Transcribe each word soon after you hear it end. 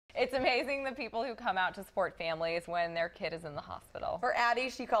It's amazing the people who come out to support families when their kid is in the hospital. For Addie,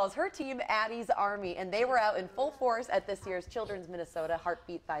 she calls her team Addie's Army, and they were out in full force at this year's Children's Minnesota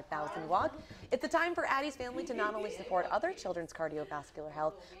Heartbeat 5000 walk. It's a time for Addie's family to not only support other children's cardiovascular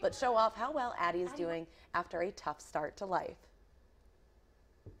health, but show off how well Addie is doing after a tough start to life.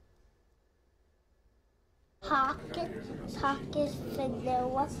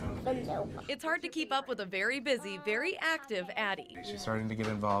 It's hard to keep up with a very busy, very active Addie. She's starting to get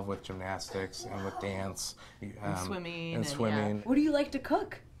involved with gymnastics and with dance. And swimming. Yeah. What do you like to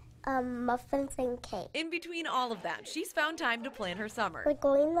cook? Muffins and cake. In between all of that, she's found time to plan her summer. We're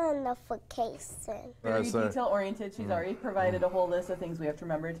going on a vacation. Very detail-oriented. She's already provided a whole list of things we have to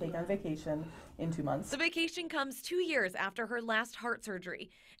remember to take on vacation in 2 months. The vacation comes 2 years after her last heart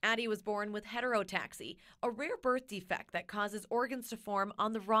surgery. Addie was born with heterotaxy, a rare birth defect that causes organs to form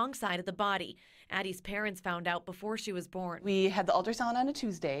on the wrong side of the body. Addie's parents found out before she was born. We had the ultrasound on a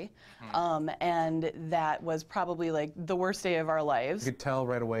Tuesday, and that was probably like the worst day of our lives. You could tell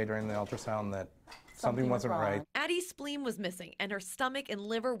right away during the ultrasound that something wasn't right. Addie's spleen was missing, and her stomach and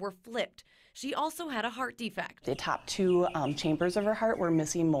liver were flipped. She also had a heart defect. The top two chambers of her heart were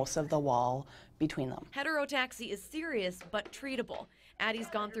missing most of the wall between them. Heterotaxy is serious but treatable. Addie's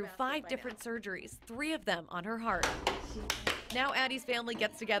gone through 5 different surgeries, 3 of them on her heart. Now Addie's family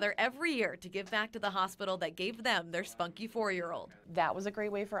gets together every year to give back to the hospital that gave them their spunky 4-year-old. That was a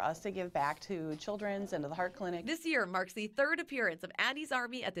great way for us to give back to Children's and to the Heart Clinic. This year marks the 3rd appearance of Addie's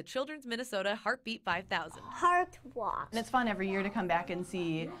Army at the Children's Minnesota Heartbeat 5000. Heart walk. And it's fun every year to come back and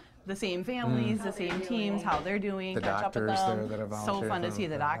see the same families, the same teams, how they're doing, The catch up with doctors them. there that have So volunteered fun to for see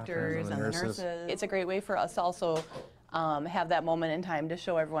the doctors and the nurses. It's a great way for us to also have that moment in time to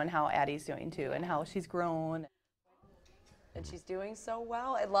show everyone how Addie's doing too and how she's grown. And she's doing so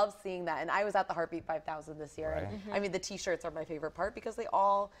well. I love seeing that. And I was at the Heartbeat 5000 this year. Right. And I mean, the T-shirts are my favorite part because they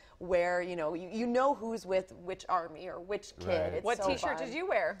all wear, you know who's with which army or which kid. Right. It's What so T-shirt fun. did you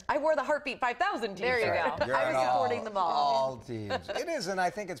wear? I wore the Heartbeat 5000 T-shirt. There you go. You're I was on supporting them all. All teams. It is, and I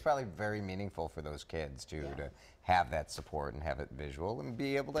think it's probably very meaningful for those kids too to have that support and have it visual and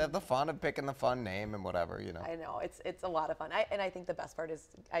be able to have the fun of picking the fun name and whatever, you know. I know, it's a lot of fun. And I think the best part is,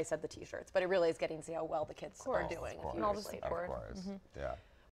 I said the T-shirts, but it really is getting to see how well the kids are doing. Of course, all the support. Of course, yeah.